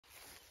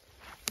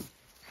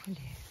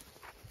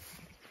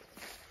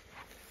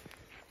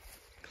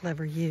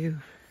Clever you.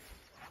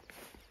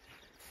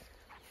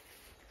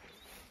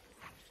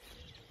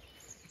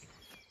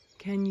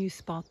 Can you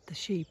spot the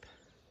sheep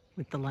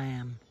with the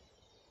lamb?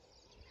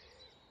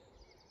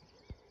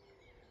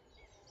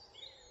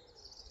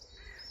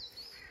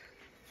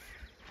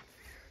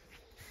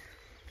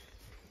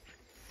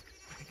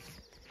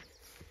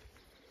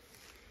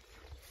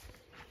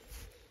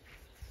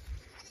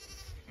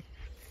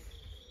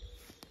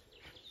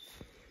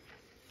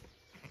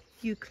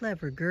 You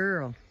clever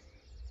girl.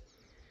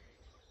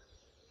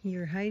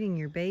 You're hiding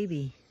your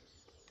baby.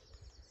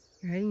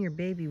 You're hiding your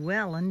baby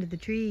well under the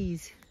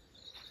trees.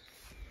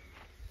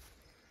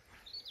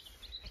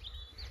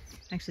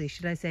 Actually,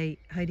 should I say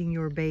hiding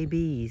your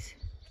babies?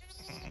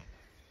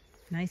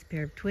 Nice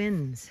pair of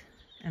twins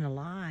and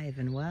alive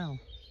and well.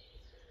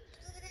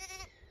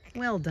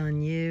 Well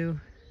done,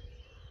 you.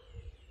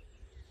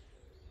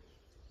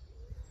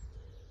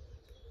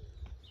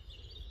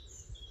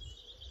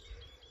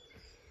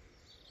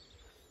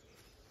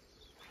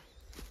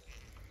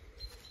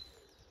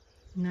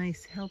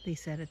 Nice, healthy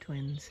set of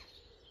twins.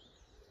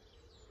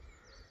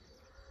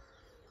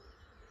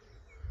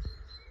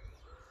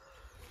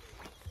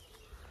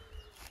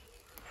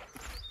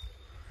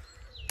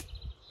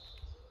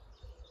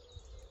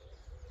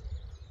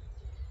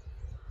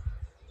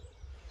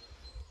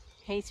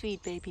 Hey,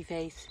 sweet baby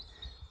face.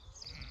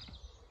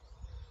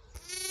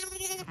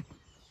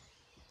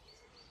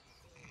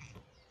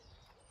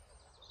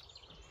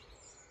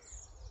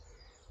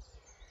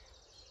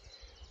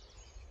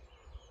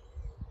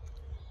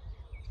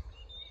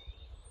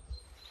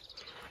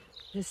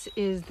 This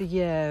is the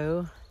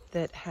ewe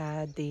that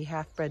had the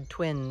half-bred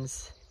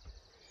twins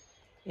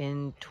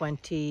in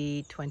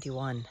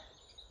 2021.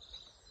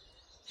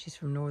 She's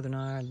from Northern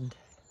Ireland.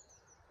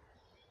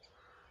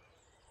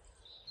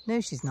 No,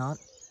 she's not.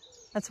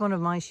 That's one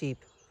of my sheep.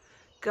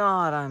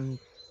 God, I'm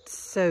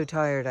so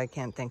tired I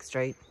can't think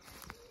straight.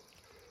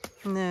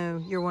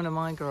 No, you're one of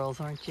my girls,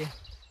 aren't you?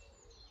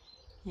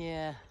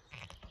 Yeah.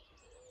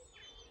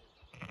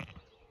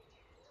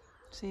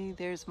 See,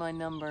 there's my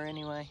number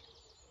anyway.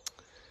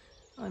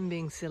 I'm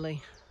being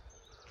silly.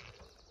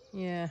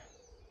 Yeah.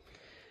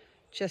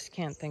 Just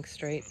can't think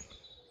straight.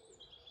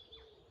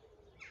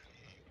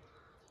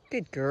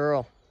 Good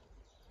girl.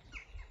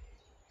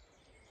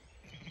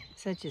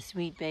 Such a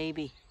sweet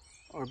baby.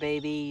 Or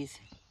babies.